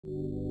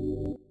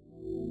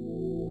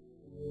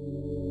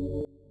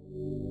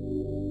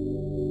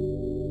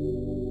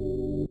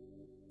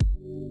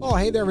Well,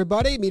 hey there,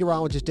 everybody.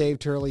 Meteorologist Dave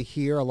Turley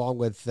here, along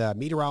with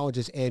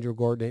meteorologist Andrew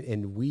Gordon,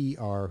 and we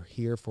are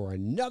here for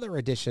another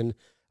edition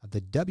of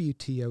the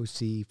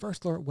WTOC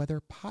First Alert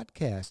Weather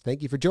Podcast.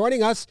 Thank you for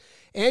joining us.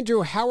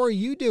 Andrew, how are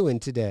you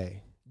doing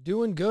today?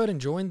 Doing good,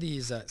 enjoying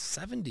these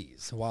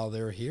 70s while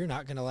they're here.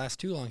 Not going to last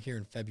too long here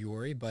in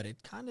February, but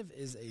it kind of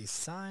is a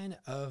sign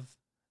of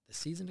the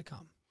season to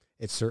come.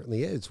 It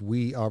certainly is.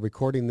 We are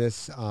recording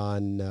this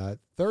on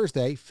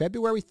Thursday,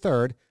 February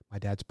 3rd. My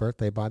dad's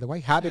birthday, by the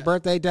way. Happy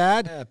birthday,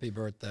 Dad. Happy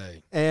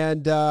birthday.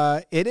 And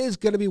it is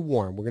going to be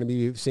warm. We're going to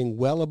be seeing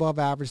well above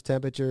average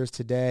temperatures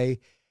today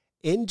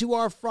into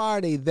our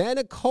Friday. Then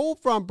a cold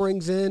front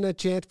brings in a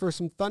chance for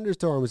some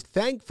thunderstorms.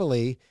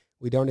 Thankfully,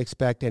 we don't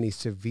expect any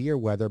severe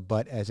weather,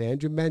 but as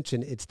Andrew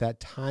mentioned, it's that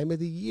time of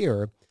the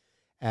year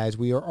as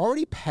we are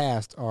already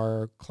past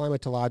our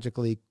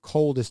climatologically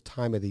coldest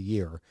time of the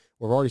year.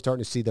 We're already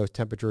starting to see those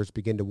temperatures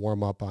begin to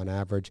warm up on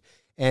average.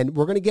 And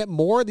we're going to get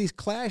more of these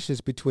clashes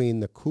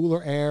between the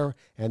cooler air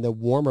and the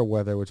warmer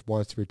weather, which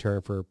wants to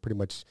return for pretty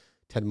much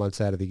 10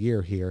 months out of the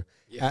year here.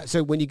 Yeah.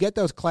 So when you get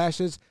those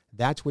clashes,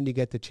 that's when you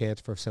get the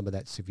chance for some of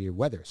that severe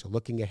weather. So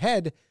looking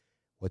ahead,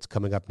 what's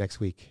coming up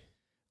next week?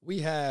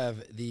 We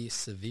have the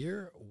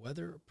Severe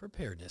Weather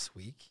Preparedness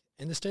Week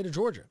in the state of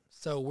Georgia.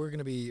 So we're going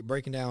to be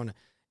breaking down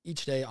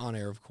each day on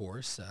air, of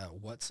course,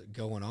 what's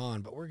going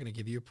on, but we're going to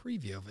give you a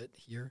preview of it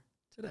here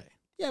today.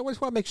 Yeah, we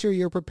just want to make sure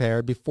you're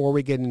prepared before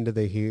we get into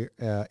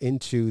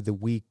the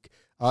week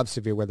of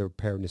Severe Weather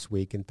Preparedness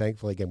Week. And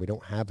thankfully, again, we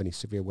don't have any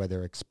severe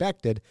weather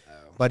expected,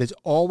 but it's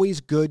always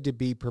good to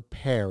be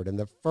prepared. And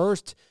the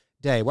first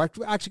day, what's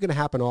actually going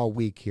to happen all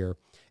week here,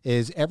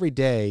 is every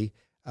day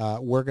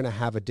we're going to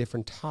have a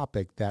different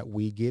topic that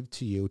we give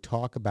to you,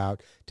 talk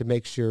about to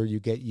make sure you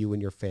get you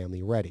and your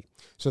family ready.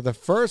 So the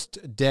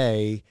first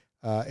day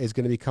is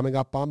going to be coming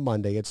up on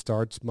Monday. It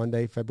starts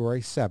Monday,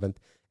 February 7th,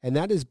 and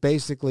that is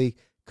basically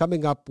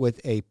coming up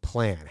with a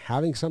plan,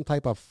 having some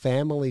type of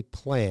family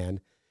plan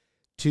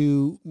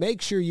to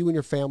make sure you and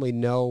your family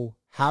know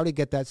how to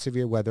get that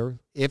severe weather.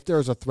 If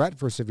there's a threat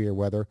for severe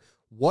weather,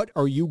 what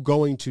are you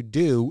going to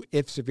do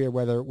if severe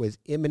weather was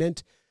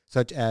imminent,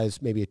 such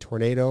as maybe a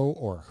tornado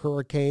or a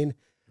hurricane?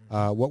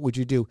 What would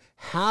you do?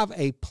 Have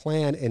a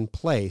plan in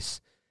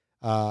place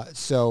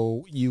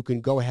so you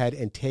can go ahead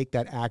and take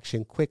that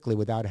action quickly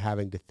without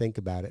having to think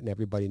about it, and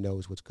everybody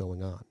knows what's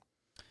going on.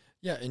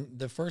 Yeah, and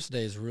the first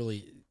day is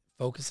really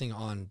focusing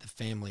on the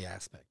family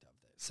aspect of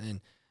this.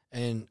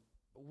 And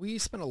we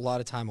spend a lot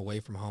of time away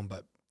from home,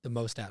 but the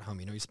most at home.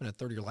 You know, you spend a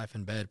third of your life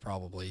in bed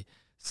probably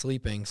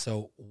sleeping.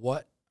 So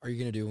what are you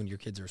going to do when your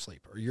kids are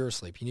asleep or you're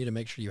asleep? You need to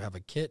make sure you have a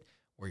kit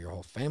where your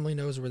whole family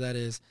knows where that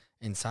is.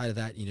 Inside of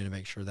that, you need to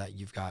make sure that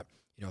you've got,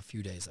 you know, a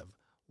few days of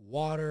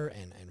water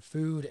and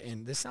food.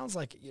 And this sounds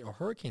like, you know,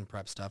 hurricane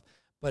prep stuff,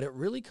 but it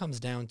really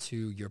comes down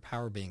to your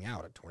power being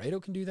out. A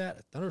tornado can do that.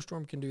 A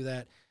thunderstorm can do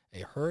that.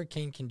 A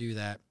hurricane can do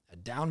that. A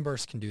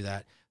downburst can do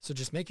that. So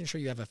just making sure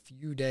you have a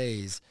few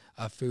days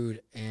of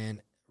food and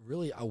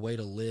really a way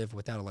to live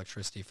without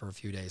electricity for a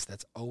few days.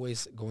 That's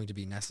always going to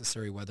be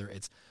necessary, whether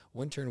it's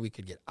winter and we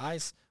could get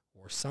ice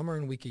or summer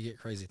and we could get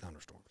crazy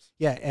thunderstorms.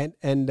 Yeah,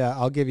 and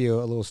I'll give you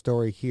a little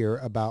story here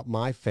about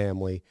my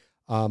family.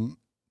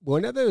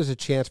 Whenever there's a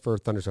chance for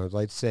thunderstorms,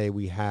 let's say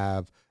we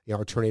have, you know,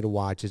 our tornado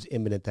watch is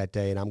imminent that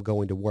day and I'm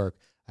going to work,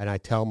 and I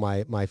tell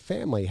my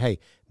family, hey,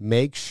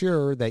 make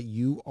sure that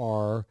you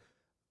are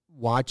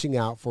watching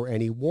out for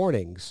any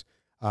warnings,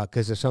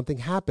 because if something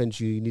happens,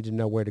 you need to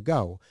know where to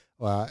go.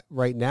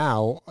 Right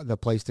now, the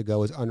place to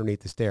go is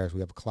underneath the stairs. We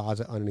have a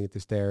closet underneath the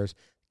stairs.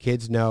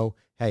 Kids know,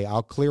 hey,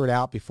 I'll clear it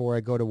out before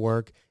I go to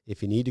work.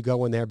 If you need to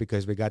go in there,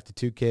 because we got the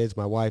two kids,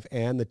 my wife,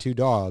 and the two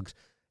dogs,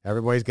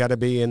 everybody's got to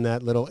be in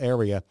that little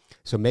area.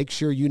 So make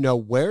sure you know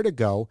where to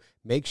go.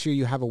 Make sure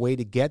you have a way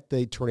to get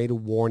the tornado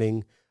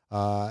warning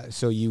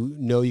so you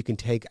know you can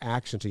take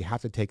action. So you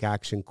have to take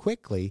action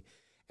quickly.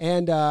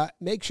 And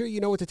make sure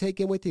you know what to take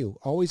in with you.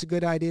 Always a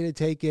good idea to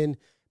take in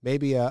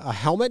maybe a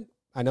helmet.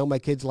 I know my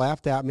kids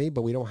laughed at me,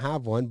 but we don't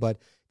have one. But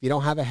if you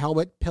don't have a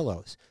helmet,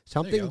 pillows.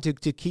 Something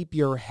to keep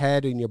your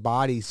head and your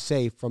body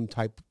safe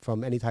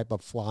from any type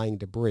of flying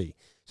debris.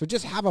 So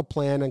just have a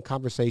plan and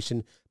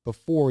conversation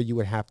before you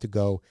would have to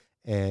go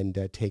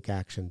and take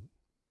action.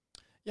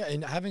 Yeah,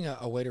 and having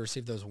a way to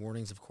receive those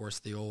warnings, of course,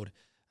 the old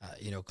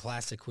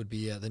classic would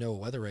be the NOAA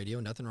weather radio.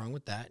 Nothing wrong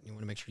with that. You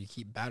want to make sure you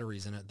keep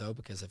batteries in it, though,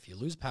 because if you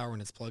lose power when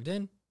it's plugged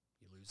in,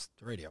 you lose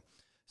the radio.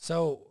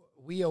 So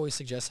we always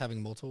suggest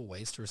having multiple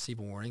ways to receive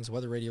warnings.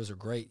 Weather radios are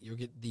great. You'll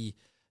get the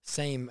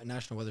same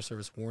National Weather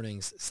Service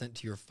warnings sent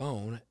to your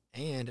phone.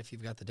 And if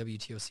you've got the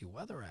WTOC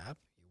weather app,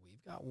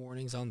 we've got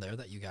warnings on there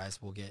that you guys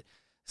will get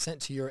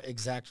sent to your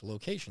exact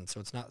location.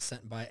 So it's not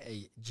sent by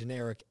a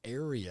generic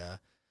area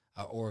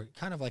or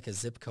kind of like a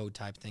zip code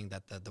type thing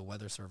that the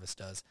Weather Service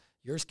does.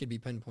 Yours could be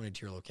pinpointed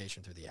to your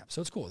location through the app.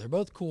 So it's cool. They're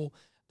both cool.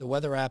 The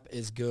weather app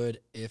is good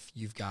if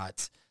you've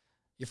got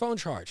your phone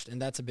charged, and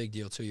that's a big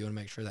deal too. You want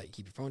to make sure that you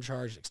keep your phone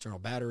charged, external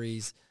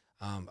batteries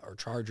or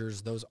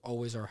chargers. Those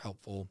always are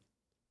helpful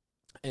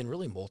in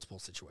really multiple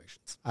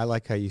situations. I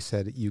like how you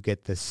said you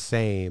get the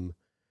same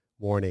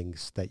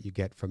warnings that you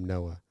get from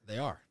NOAA. They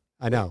are.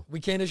 I know. We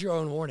can't issue our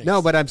own warnings.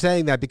 No, but I'm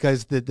saying that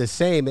because the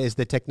same is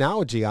the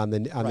technology on the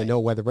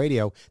NOAA weather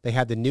radio. They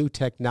have the new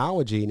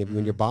technology, and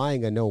when you're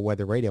buying a NOAA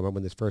weather radio, remember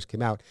when this first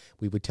came out,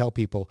 we would tell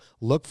people,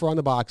 look for on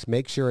the box,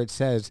 make sure it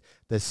says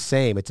the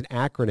same. It's an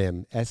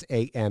acronym,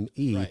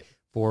 SAME,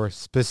 for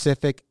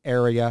specific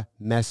area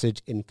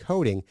message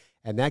encoding,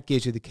 and that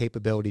gives you the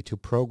capability to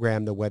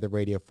program the weather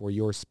radio for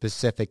your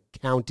specific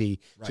county,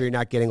 so you're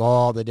not getting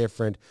all the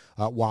different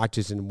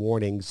watches and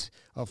warnings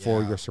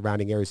for your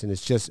surrounding areas, and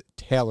it's just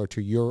tailored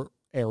to your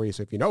area.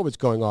 So if you know what's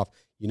going off,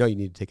 you know you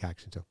need to take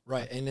action. So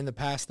and in the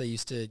past, you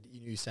used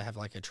to have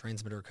like a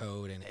transmitter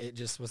code, and it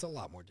just was a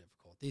lot more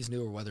difficult. These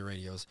newer weather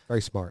radios,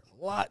 very smart,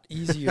 a lot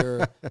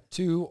easier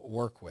to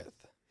work with.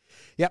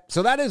 Yep.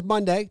 So that is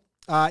Monday.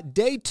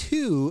 Day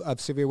 2 of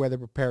Severe Weather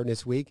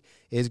Preparedness Week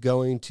is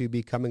going to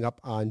be coming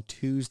up on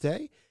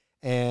Tuesday,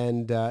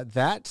 and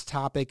that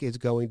topic is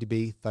going to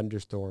be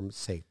thunderstorm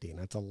safety, and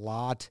that's a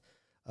lot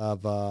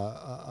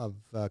of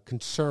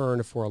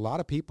concern for a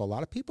lot of people. A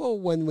lot of people,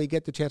 when we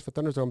get the chance for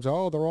thunderstorms, they're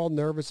all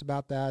nervous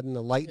about that and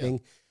the lightning.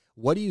 Yeah.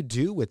 What do you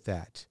do with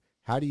that?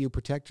 How do you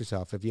protect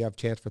yourself if you have a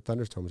chance for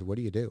thunderstorms? What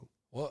do you do?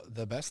 Well,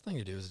 the best thing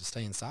to do is to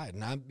stay inside,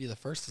 and I'd be the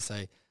first to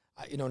say,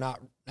 not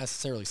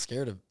necessarily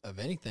scared of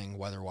anything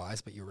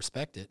weather-wise, but you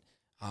respect it.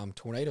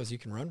 Tornadoes you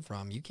can run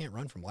from. You can't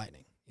run from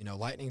lightning.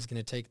 Lightning's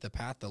going to take the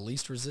path the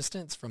least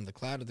resistance from the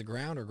cloud to the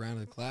ground or ground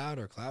to the cloud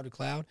or cloud to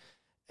cloud,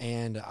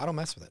 and I don't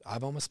mess with it.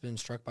 I've almost been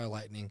struck by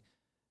lightning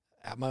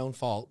at my own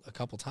fault a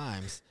couple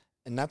times,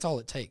 and that's all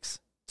it takes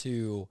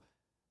to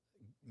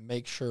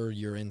make sure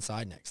you're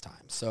inside next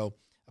time. So,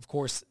 of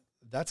course,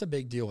 that's a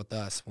big deal with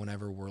us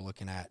whenever we're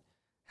looking at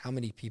how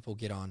many people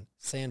get on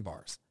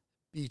sandbars,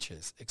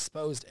 beaches,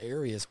 exposed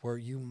areas where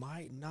you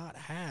might not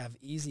have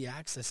easy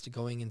access to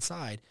going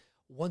inside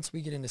once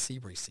we get into sea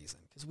breeze season,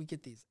 because we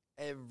get these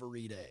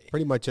every day.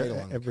 Pretty much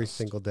every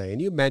single day.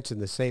 And you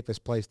mentioned the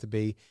safest place to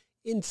be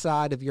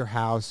inside of your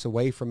house,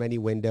 away from any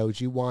windows.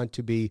 You want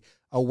to be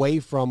away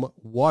from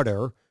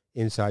water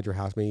inside your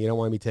house. I mean, you don't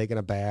want to be taking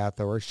a bath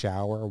or a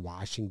shower or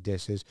washing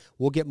dishes.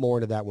 We'll get more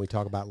into that when we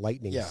talk about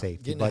lightning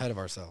safety. Getting ahead of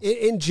ourselves.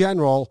 In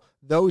general,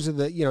 those are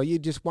the, you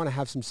just want to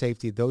have some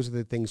safety. Those are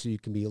the things that you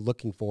can be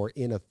looking for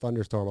in a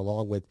thunderstorm,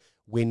 along with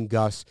wind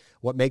gusts.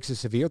 What makes a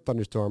severe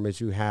thunderstorm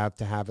is you have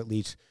to have at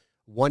least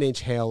 1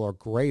 inch hail or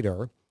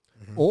greater,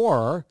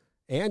 or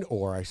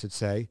I should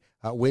say,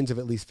 winds of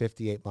at least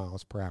 58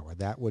 miles per hour.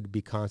 That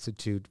would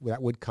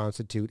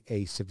constitute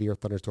a severe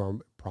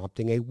thunderstorm,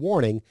 prompting a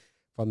warning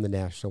from the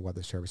National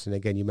Weather Service. And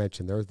again, you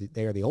mentioned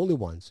they are the only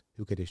ones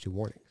who could issue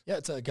warnings. Yeah,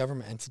 it's a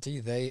government entity.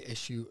 They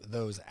issue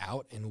those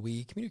out, and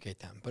we communicate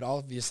them. But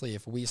obviously,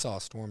 if we saw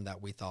a storm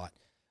that we thought,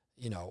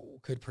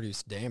 could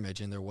produce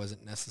damage, and there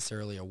wasn't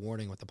necessarily a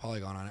warning with the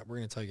polygon on it, we're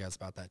going to tell you guys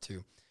about that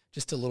too.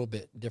 Just a little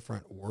bit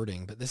different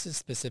wording, but this is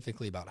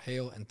specifically about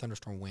hail and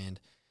thunderstorm wind.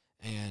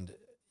 And,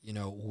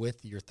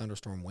 with your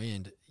thunderstorm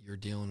wind, you're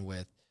dealing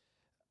with,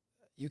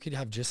 you could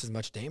have just as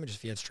much damage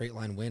if you had straight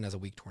line wind as a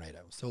weak tornado.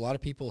 So a lot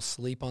of people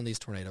sleep on these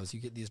tornadoes. You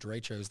get these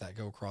derechos that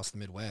go across the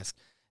Midwest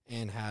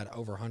and had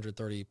over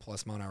 130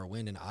 plus mile an hour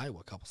wind in Iowa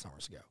a couple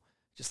summers ago.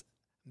 Just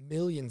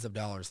millions of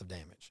dollars of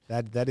damage.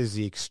 That is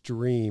the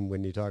extreme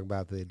when you talk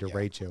about the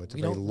derecho. Yeah. It's a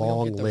very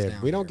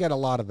long-lived. We don't get a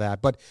lot of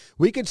that, but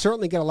we could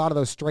certainly get a lot of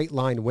those straight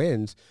line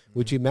winds,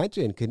 which you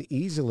mentioned can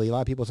easily, a lot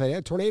of people say,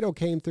 a tornado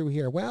came through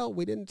here. Well,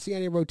 we didn't see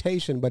any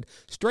rotation, but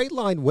straight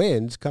line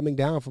winds coming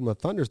down from a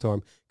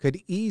thunderstorm could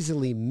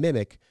easily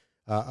mimic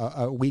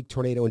a weak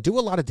tornado and do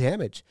a lot of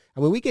damage.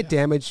 And when we get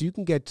damage, you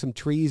can get some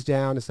trees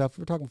down and stuff.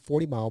 We're talking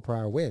 40 mile per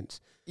hour winds.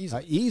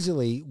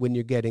 Easily, when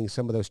you're getting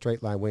some of those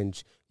straight line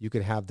winds, you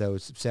could have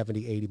those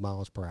 70, 80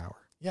 miles per hour.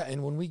 Yeah,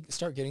 and when we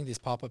start getting these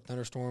pop-up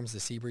thunderstorms, the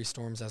sea breeze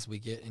storms, as we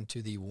get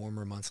into the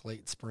warmer months,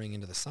 late spring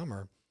into the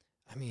summer,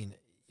 I mean,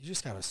 you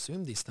just got to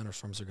assume these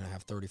thunderstorms are going to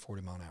have 30,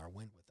 40 mile an hour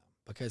wind with them,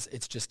 because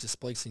it's just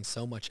displacing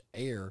so much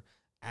air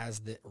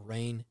as the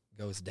rain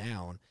goes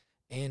down.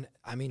 And,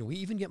 I mean, we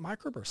even get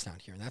microbursts down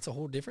here, and that's a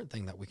whole different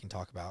thing that we can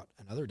talk about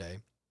another day.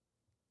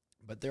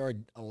 But there are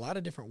a lot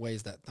of different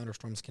ways that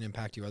thunderstorms can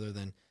impact you other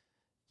than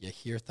you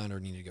hear thunder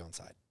and you need to go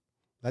inside.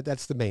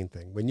 That's the main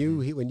thing. When you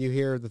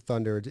hear the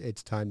thunder,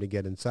 it's time to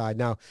get inside.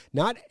 Now,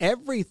 not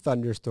every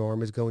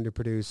thunderstorm is going to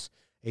produce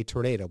a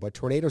tornado, but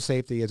tornado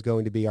safety is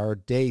going to be our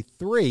day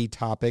 3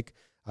 topic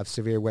of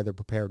Severe Weather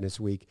Preparedness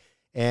Week.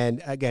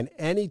 And again,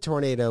 any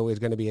tornado is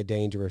going to be a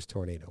dangerous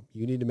tornado.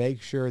 You need to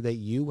make sure that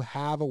you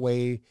have a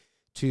way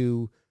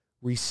to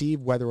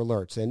receive weather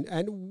alerts.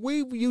 And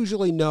we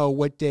usually know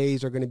what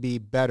days are going to be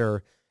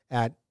better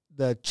at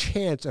the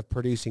chance of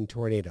producing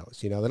tornadoes.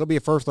 That'll be a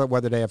first alert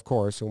weather day, of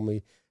course, when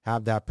we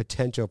have that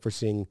potential for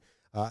seeing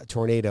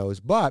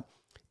tornadoes. But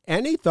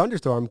any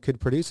thunderstorm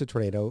could produce a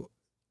tornado,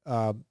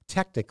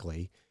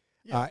 technically,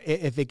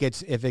 if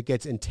it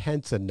gets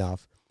intense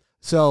enough.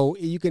 So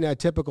you can, a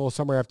typical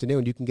summer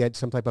afternoon, you can get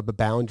some type of a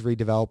boundary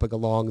developing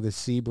along the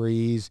sea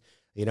breeze,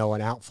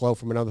 an outflow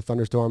from another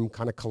thunderstorm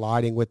kind of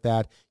colliding with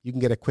that. You can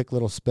get a quick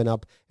little spin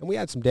up. And we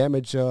had some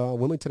damage on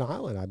Wilmington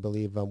Island, I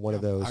believe, one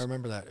of those. I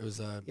remember that. It was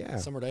a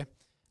summer day.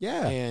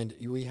 Yeah. And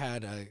we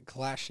had a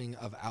clashing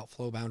of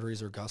outflow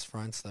boundaries or gust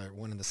fronts that are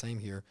one and the same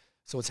here.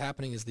 So what's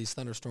happening is these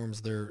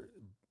thunderstorms, they're,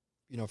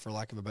 for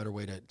lack of a better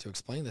way to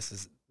explain this,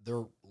 is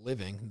they're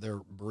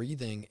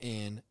breathing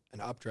in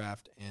an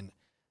updraft and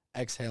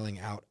exhaling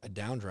out a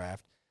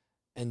downdraft.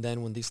 And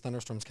then when these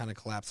thunderstorms kind of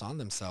collapse on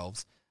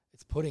themselves,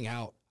 it's putting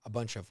out a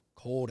bunch of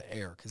cold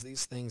air because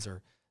these things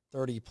are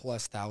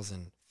 30+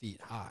 thousand feet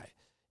high.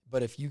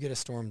 But if you get a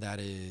storm that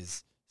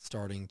is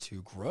starting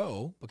to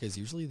grow, because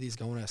usually these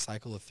go in a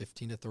cycle of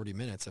 15 to 30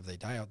 minutes. If they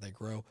die out, they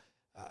grow.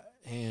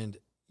 And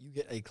you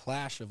get a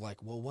clash of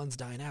one's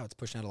dying out, it's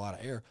pushing out a lot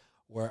of air,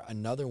 where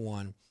another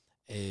one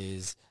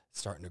is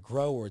starting to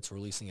grow or it's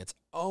releasing its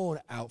own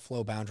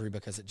outflow boundary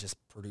because it just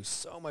produced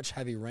so much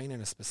heavy rain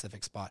in a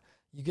specific spot.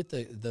 You get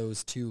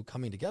those two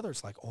coming together.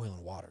 It's like oil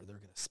and water. They're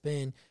going to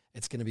spin.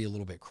 It's going to be a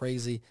little bit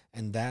crazy.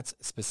 And that's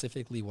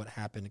specifically what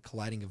happened,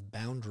 colliding of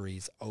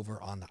boundaries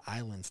over on the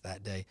islands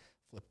that day.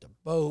 Flipped a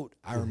boat.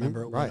 I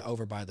remember it went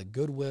over by the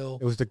Goodwill.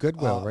 It was the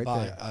Goodwill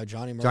there.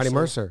 Johnny Mercer. Johnny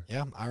Mercer.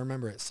 Yeah, I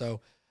remember it.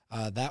 So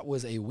that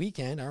was a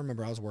weekend. I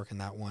remember I was working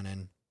that one,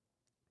 and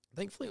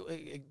thankfully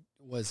it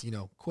was,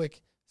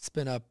 quick,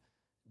 spin up,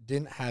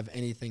 didn't have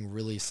anything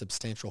really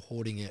substantial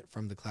holding it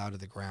from the cloud to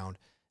the ground.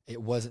 It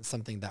wasn't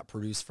something that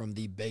produced from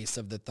the base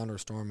of the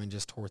thunderstorm and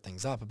just tore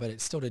things up, but it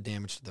still did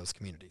damage to those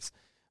communities,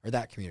 or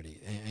that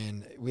community.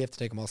 And we have to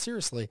take them all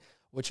seriously,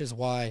 which is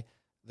why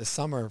the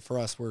summer for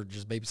us, we're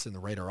just babysitting the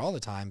radar all the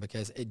time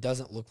because it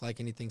doesn't look like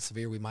anything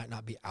severe. We might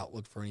not be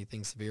outlooked for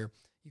anything severe.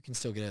 You can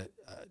still get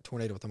a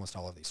tornado with almost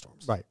all of these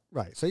storms.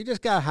 Right. So you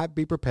just got to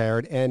be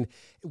prepared. And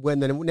when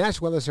the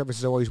National Weather Service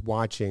is always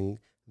watching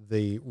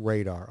the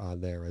radar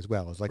on there as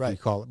well. It's like we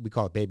call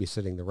it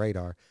babysitting the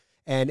radar.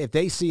 And if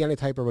they see any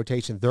type of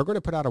rotation, they're going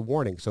to put out a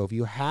warning. So if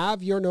you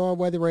have your NOAA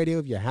weather radio,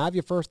 if you have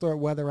your First Alert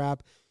weather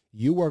app,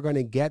 you are going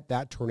to get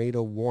that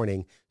tornado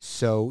warning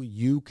so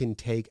you can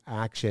take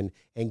action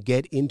and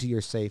get into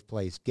your safe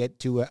place, get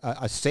to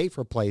a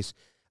safer place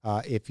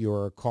if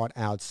you're caught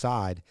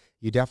outside.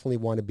 You definitely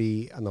want to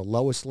be on the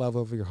lowest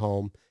level of your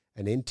home,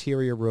 an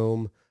interior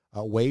room,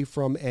 away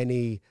from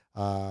any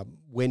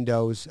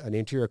windows, an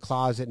interior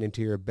closet, an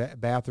interior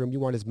bathroom. You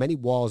want as many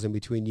walls in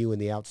between you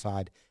and the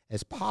outside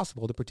as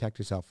possible to protect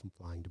yourself from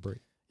flying debris.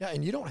 Yeah,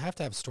 and you don't have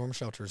to have storm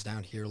shelters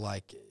down here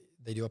like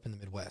they do up in the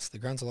Midwest. The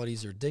ground's a lot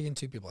easier to dig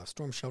into. People have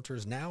storm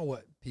shelters. Now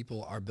what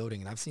people are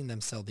building, and I've seen them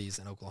sell these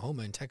in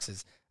Oklahoma and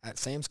Texas at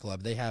Sam's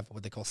Club, they have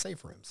what they call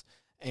safe rooms.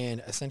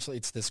 And essentially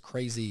it's this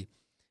crazy,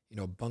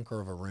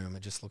 bunker of a room.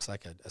 It just looks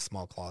like a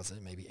small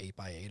closet, maybe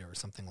 8x8 or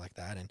something like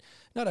that. And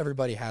not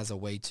everybody has a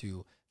way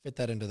to fit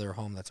that into their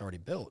home that's already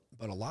built,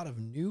 but a lot of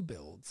new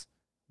builds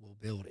will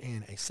build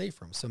in a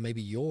safe room. So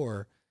maybe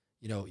your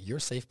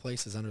safe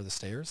place is under the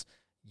stairs.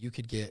 You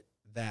could get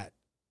that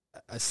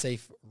a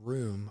safe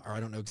room, or I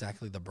don't know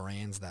exactly the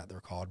brands that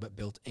they're called, but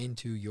built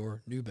into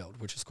your new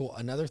build, which is cool.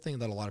 Another thing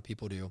that a lot of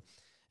people do,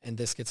 and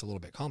this gets a little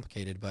bit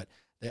complicated, but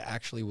they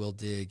actually will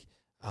dig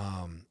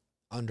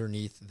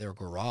underneath their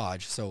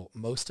garage. So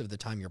most of the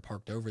time you're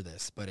parked over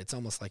this, but it's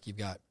almost like you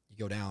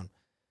go down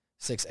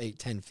 6, 8,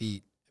 10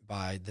 feet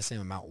by the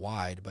same amount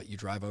wide, but you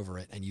drive over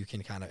it and you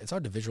can it's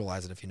hard to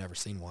visualize it if you've never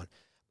seen one.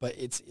 But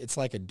it's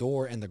like a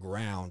door in the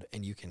ground,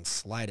 and you can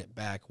slide it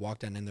back, walk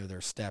down in there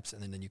are steps,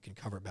 and then you can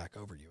cover it back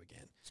over you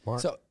again.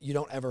 Smart. So you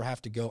don't ever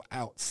have to go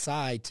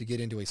outside to get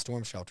into a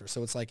storm shelter.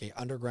 So it's like a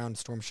underground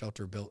storm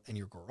shelter built in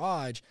your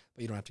garage,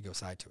 but you don't have to go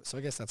side to it. So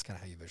I guess that's kind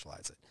of how you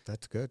visualize it.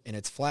 That's good. And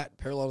it's flat,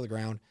 parallel to the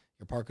ground.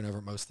 You're parking over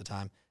it most of the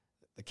time.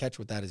 The catch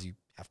with that is you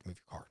have to move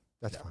your car.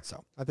 That's fine.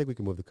 So I think we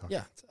can move the car.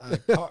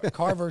 Yeah.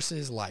 Car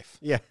versus life.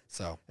 Yeah.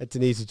 So it's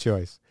an easy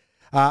choice.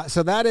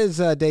 So that is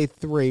day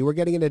 3. We're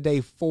getting into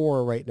day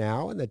 4 right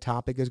now, and the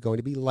topic is going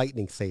to be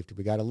lightning safety.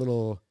 We got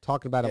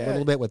talking about it a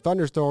little bit with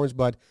thunderstorms,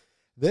 but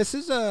this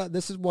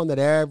is one that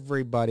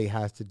everybody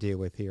has to deal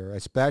with here,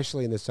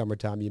 especially in the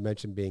summertime. You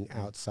mentioned being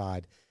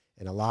outside,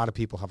 and a lot of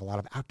people have a lot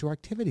of outdoor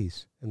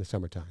activities in the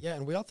summertime. Yeah,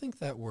 and we all think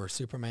that we're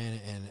Superman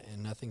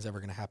and nothing's ever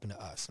going to happen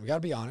to us. And we got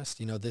to be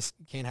honest. This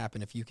can't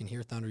happen. If you can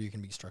hear thunder, you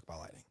can be struck by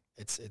lightning.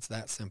 It's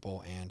that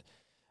simple, and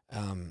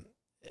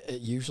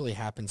it usually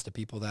happens to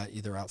people that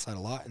either outside a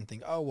lot and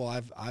think, oh,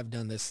 well, I've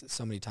done this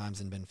so many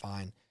times and been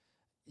fine.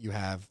 You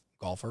have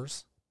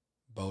golfers,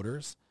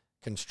 boaters,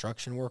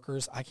 construction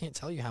workers. I can't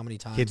tell you how many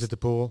times. Kids at the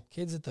pool,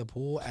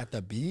 at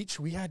the beach.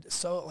 We had,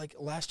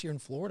 last year in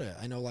Florida,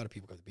 I know a lot of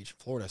people go to the beach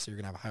in Florida, so you're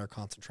going to have a higher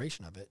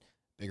concentration of it,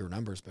 bigger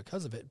numbers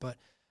because of it. But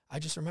I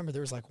just remember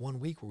there was 1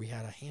 week where we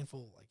had a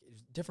handful,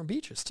 different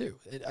beaches too.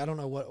 I don't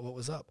know what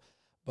was up,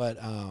 but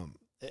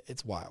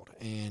it's wild.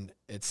 And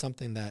it's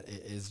something that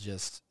is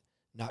just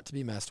not to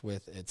be messed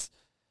with. It's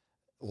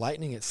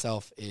lightning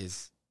itself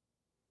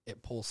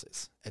it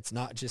pulses. It's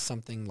not just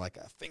something like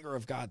a finger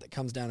of God that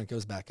comes down and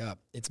goes back up.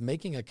 It's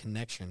making a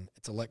connection.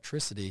 It's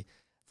electricity.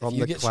 If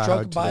you get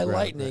struck by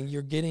lightning,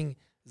 you're getting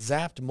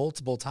zapped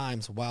multiple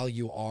times while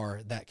you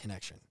are that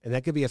connection. And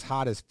that could be as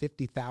hot as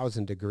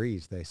 50,000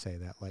 degrees, they say,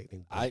 that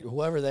lightning bolt.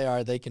 Whoever they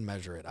are, they can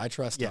measure it. I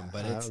trust them,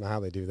 but I don't know how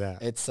they do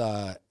that. It's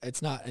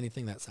not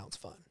anything that sounds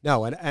fun.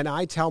 No, and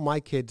I tell my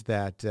kids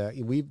that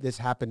this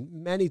happened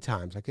many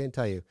times. I can't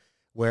tell you,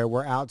 where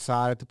we're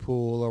outside at the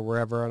pool or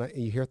wherever, and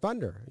you hear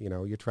thunder. You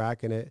know, you're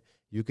tracking it.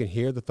 You can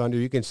hear the thunder.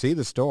 You can see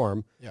the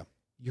storm. Yeah.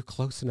 You're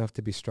close enough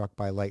to be struck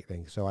by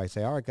lightning. So I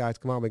say, all right, guys,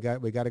 come on, we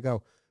got to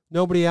go.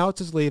 Nobody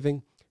else is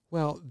leaving.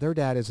 Well, their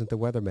dad isn't the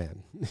weatherman.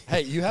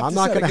 Hey, you have I'm to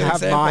not going to have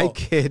example. my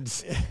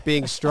kids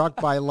being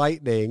struck by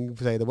lightning,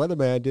 say the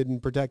weatherman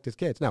didn't protect his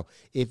kids. No,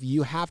 if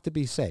you have to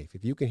be safe,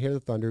 if you can hear the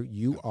thunder,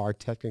 you are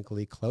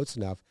technically close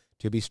enough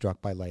to be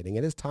struck by lightning.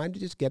 It is time to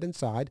just get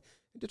inside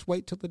and just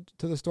wait till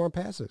the storm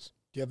passes.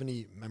 Do you have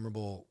any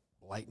memorable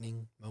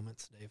lightning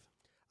moments, Dave?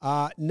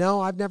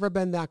 No, I've never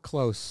been that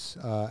close,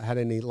 had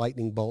any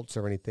lightning bolts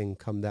or anything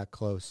come that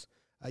close.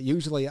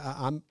 Usually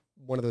I'm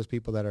one of those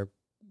people that are,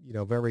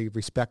 very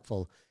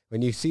respectful.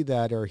 When you see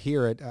that or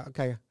hear it,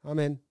 okay, I'm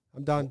in,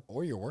 I'm done.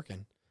 Or you're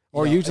working.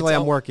 Or usually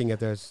I'm working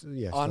at this.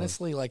 Yeah.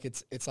 Honestly, like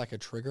it's like a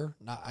trigger.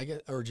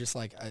 Or just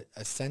like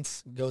a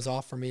sense goes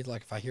off for me.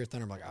 Like if I hear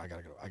thunder, I'm like, I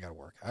gotta go. I gotta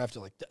work. I have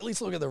to at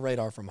least look at the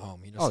radar from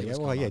home.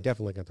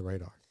 Definitely got the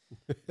radar.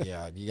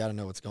 Yeah, you got to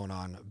know what's going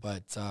on.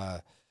 But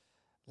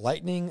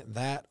lightning,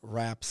 that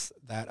wraps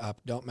that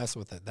up. Don't mess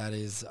with it. That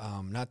is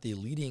not the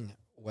leading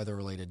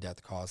weather-related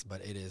death cause,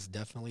 but it is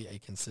definitely a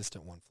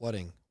consistent one.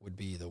 Flooding would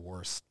be the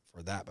worst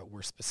for that, but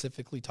we're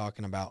specifically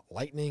talking about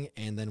lightning,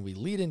 and then we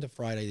lead into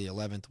Friday the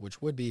 11th,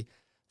 which would be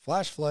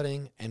flash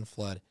flooding and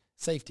flood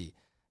safety.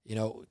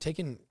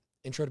 Taking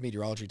intro to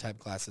meteorology type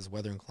classes,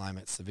 weather and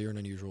climate, severe and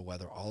unusual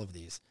weather, all of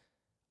these,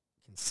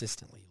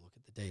 consistently look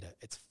at the data.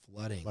 It's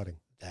flooding.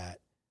 That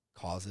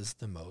causes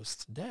the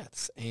most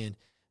deaths. And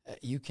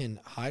you can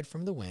hide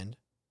from the wind,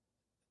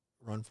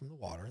 run from the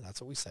water.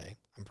 That's what we say.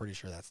 I'm pretty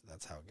sure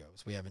that's how it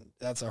goes.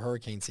 That's a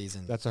hurricane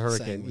season. That's a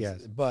hurricane,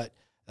 yes. But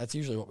that's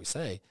usually what we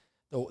say.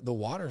 The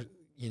water,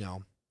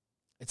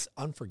 it's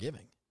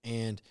unforgiving.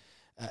 And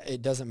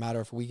it doesn't matter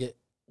if we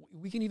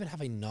can even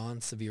have a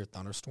non-severe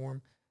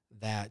thunderstorm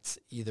that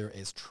either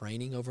is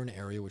training over an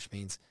area, which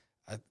means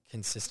a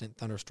consistent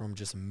thunderstorm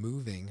just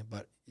moving,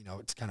 but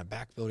it's kind of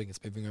backbuilding. It's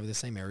moving over the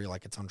same area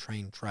like it's on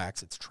train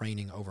tracks. It's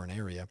training over an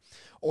area.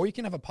 Or you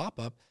can have a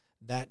pop-up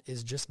that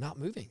is just not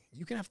moving.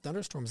 You can have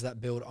thunderstorms that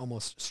build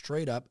almost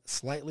straight up,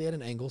 slightly at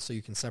an angle, so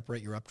you can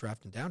separate your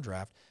updraft and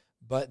downdraft,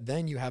 but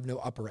then you have no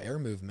upper air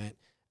movement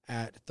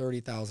at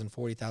 30,000,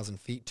 40,000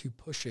 feet to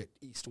push it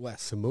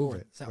east-west. To move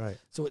it, right.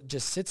 So it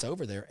just sits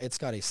over there. It's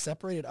got a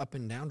separated up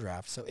and down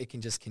draft, so it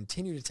can just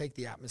continue to take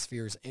the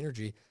atmosphere's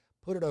energy,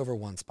 put it over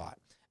one spot.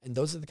 And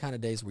those are the kind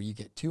of days where you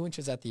get 2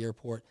 inches at the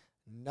airport,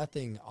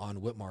 nothing on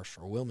Whitmarsh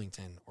or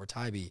Wilmington or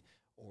Tybee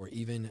or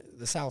even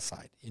the south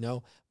side,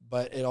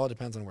 But it all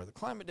depends on where the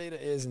climate data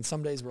is. And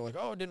some days we're like,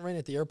 oh, it didn't rain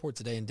at the airport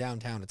today. In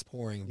downtown, it's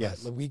pouring.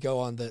 Yes. But we go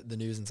on the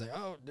news and say,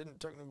 oh, it didn't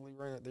technically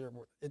rain at the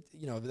airport.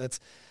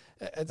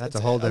 That's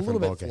a whole different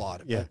little bit ballgame.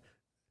 flawed. Yeah.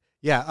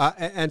 Yeah,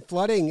 and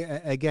flooding,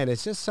 again,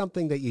 it's just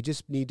something that you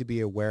just need to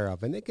be aware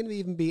of. And it can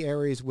even be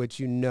areas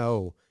which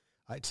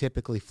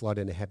typically flood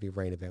in a heavy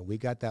rain event. We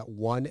got that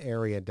one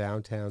area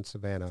downtown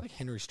Savannah. It's like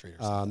Henry Street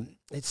or something.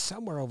 It's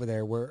somewhere over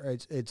there where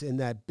it's in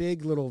that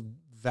big little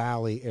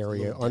valley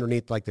area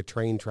underneath like the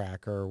train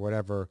track or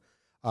whatever.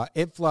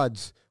 It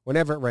floods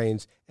whenever it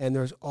rains, and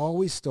there's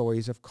always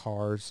stories of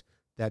cars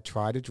that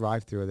try to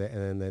drive through it,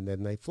 and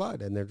then they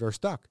flood, and they're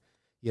stuck.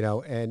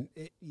 And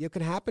it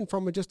can happen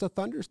from just a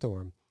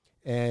thunderstorm.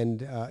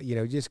 And,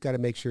 you just got to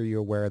make sure you're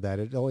aware of that.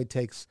 It only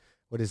takes,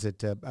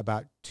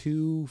 about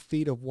 2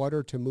 feet of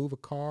water to move a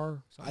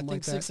car? I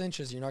think 6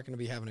 inches, you're not going to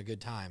be having a good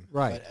time.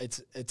 Right. But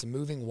it's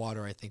moving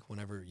water, I think,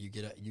 whenever you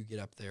get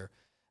up there.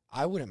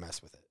 I wouldn't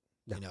mess with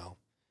it, No.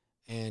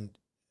 And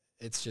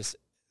it's just,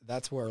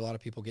 that's where a lot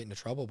of people get into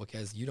trouble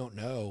because you don't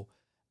know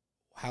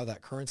how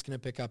that current's going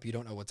to pick up. You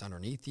don't know what's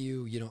underneath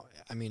you.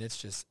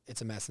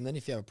 It's a mess. And then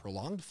if you have a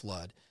prolonged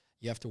flood,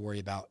 you have to worry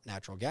about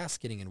natural gas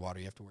getting in water.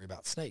 You have to worry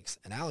about snakes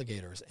and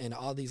alligators and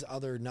all these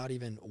other not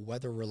even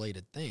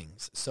weather-related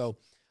things. So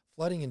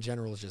flooding in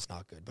general is just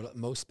not good. But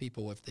most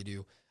people, if they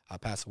do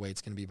pass away,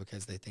 it's going to be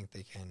because they think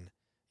they can,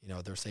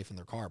 they're safe in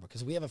their car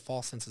because we have a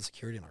false sense of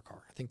security in our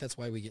car. I think that's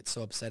why we get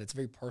so upset. It's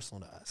very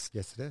personal to us.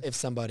 Yes, it is. If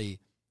somebody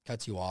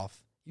cuts you off,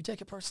 you take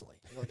it personally.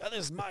 You're like, oh,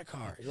 this is my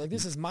car. You're like,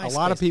 this is my space. A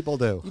lot of people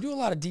do. You do a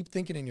lot of deep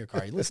thinking in your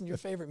car. You listen to your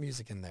favorite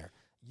music in there.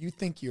 You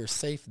think you're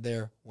safe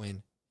there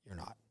when you're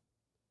not.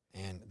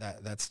 And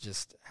that's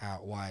just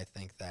why I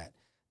think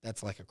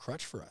that's like a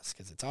crutch for us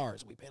because it's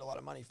ours. We paid a lot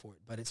of money for it,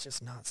 but it's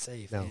just not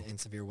safe in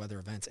severe weather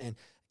events. And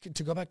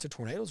to go back to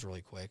tornadoes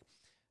really quick,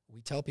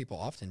 we tell people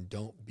often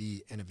don't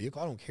be in a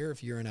vehicle. I don't care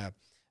if you're in a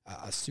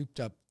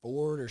souped-up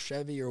Ford or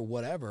Chevy or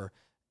whatever.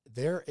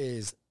 There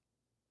is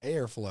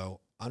airflow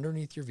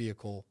underneath your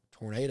vehicle.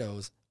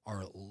 Tornadoes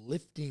are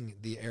lifting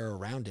the air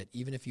around it,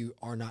 even if you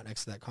are not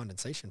next to that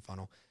condensation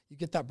funnel. You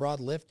get that broad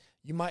lift.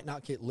 You might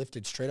not get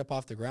lifted straight up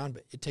off the ground,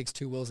 but it takes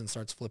two wheels and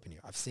starts flipping you.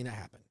 I've seen it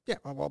happen. Yeah,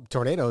 well,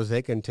 tornadoes,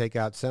 they can take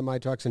out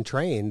semi-trucks and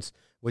trains,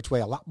 which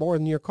weigh a lot more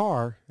than your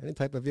car, any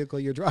type of vehicle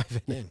you're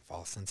driving. Again,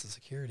 false sense of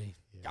security.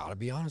 Got to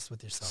be honest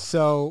with yourself.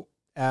 So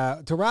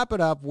to wrap it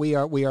up, we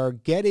are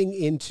getting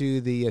into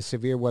the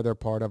severe weather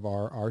part of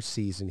our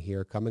season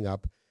here coming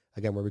up.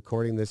 Again, we're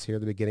recording this here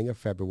at the beginning of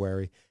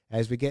February.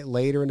 As we get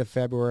later into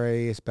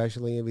February,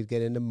 especially as we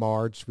get into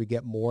March, we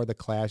get more of the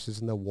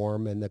clashes in the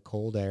warm and the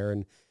cold air,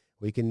 and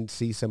we can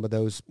see some of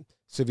those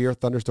severe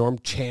thunderstorm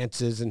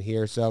chances in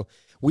here. So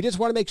we just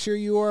want to make sure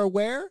you are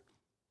aware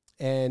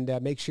and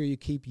make sure you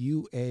keep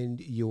you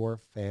and your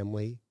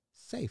family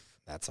safe.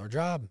 That's our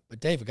job. But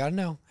Dave, I got to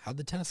know, how'd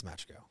the tennis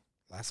match go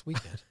last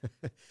weekend?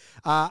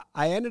 I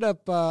ended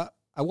up, I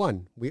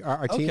won.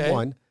 Our team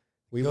won.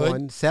 We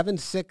won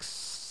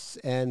 7-6.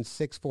 And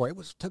 6-4.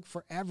 It took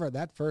forever.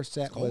 That first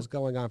set was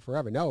going on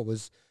forever. No,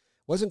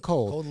 wasn't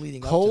cold. Cold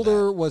leading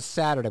Colder up to was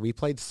Saturday. We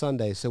played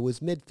Sunday, so it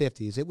was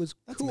mid-50s. It was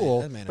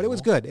cool, that's but it was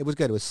good. It was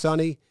good. It was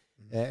sunny.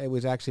 It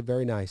was actually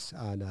very nice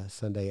on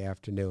Sunday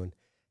afternoon.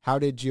 How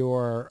did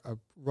your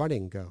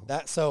running go?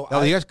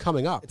 Yours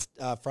coming up. It's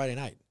Friday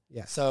night.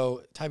 Yeah.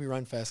 So Tybee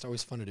Run Fest,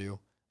 always fun to do.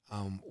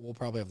 We'll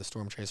probably have the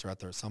Storm Chaser out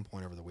there at some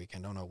point over the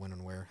weekend. Don't know when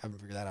and where. Haven't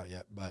figured that out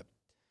yet, but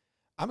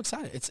I'm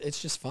excited.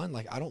 It's just fun.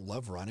 Like, I don't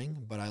love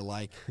running, but I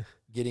like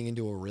getting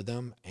into a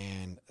rhythm,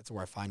 and that's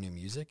where I find new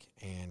music,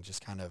 and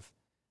just kind of,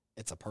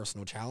 it's a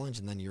personal challenge,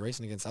 and then you're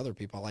racing against other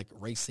people. I like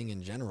racing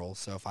in general,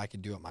 so if I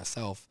could do it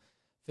myself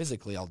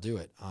physically, I'll do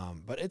it.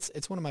 But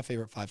it's one of my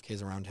favorite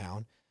 5Ks around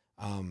town.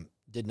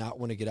 Did not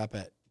want to get up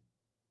at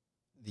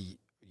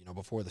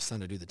before the sun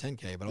to do the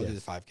 10K, but I'll do the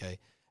 5K.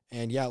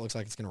 And yeah, it looks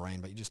like it's going to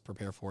rain, but you just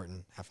prepare for it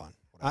and have fun.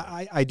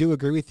 I do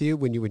agree with you.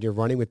 When you're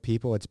running with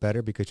people, it's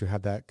better because you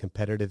have that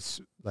competitive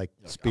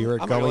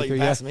spirit going through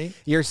you.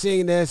 You're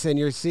seeing this, and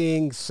you're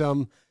seeing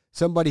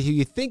somebody who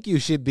you think you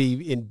should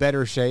be in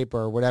better shape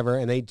or whatever,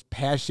 and they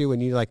pass you,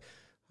 and you're like,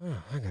 oh,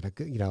 I gotta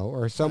go,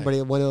 or somebody,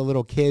 right. One of the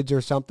little kids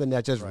or something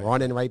that's just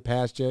running right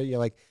past you. You're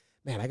like,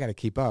 man, I got to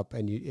keep up,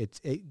 and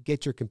it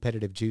gets your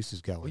competitive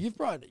juices going. Well, you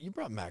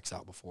brought Max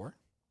out before.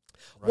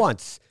 Right?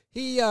 Once.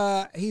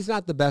 He's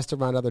not the best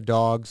around other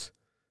dogs.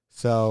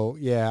 So,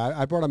 yeah,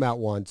 I brought him out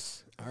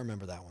once. I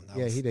remember that one.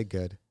 He did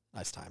good.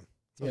 Nice time.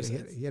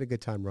 He had a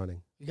good time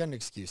running. You got an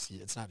excuse.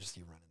 It's not just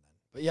you running then.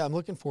 But, yeah, I'm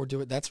looking forward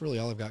to it. That's really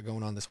all I've got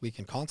going on this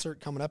weekend.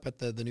 Concert coming up at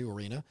the new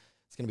arena.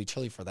 It's going to be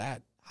chilly for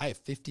that. High of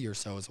 50 or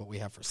so is what we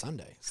have for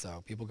Sunday.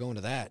 So, people going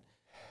to that.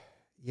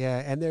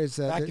 Yeah, and there's...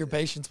 Back your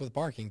patience with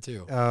parking,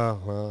 too. Oh,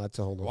 well, that's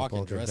a whole nother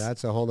podcast.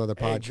 That's a whole nother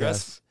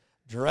podcast.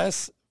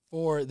 Dress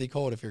for the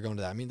cold if you're going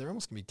to that. I mean, there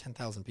almost going to be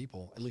 10,000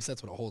 people. At least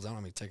that's what it holds. I don't know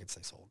how many tickets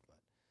they sold.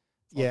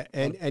 Yeah,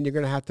 and you're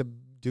going to have to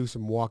do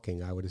some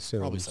walking, I would assume.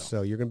 Probably so.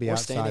 So you're going to be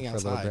outside for a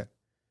little bit.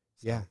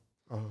 So. Yeah.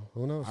 Oh,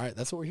 who knows? All right,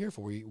 that's what we're here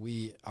for.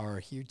 We are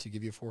here to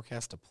give you a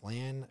forecast to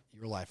plan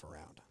your life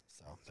around.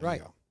 So there you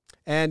go.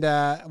 And,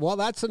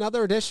 that's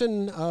another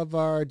edition of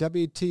our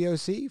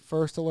WTOC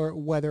First Alert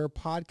Weather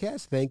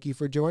Podcast. Thank you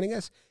for joining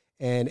us.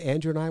 And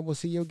Andrew and I will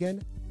see you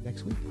again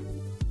next week.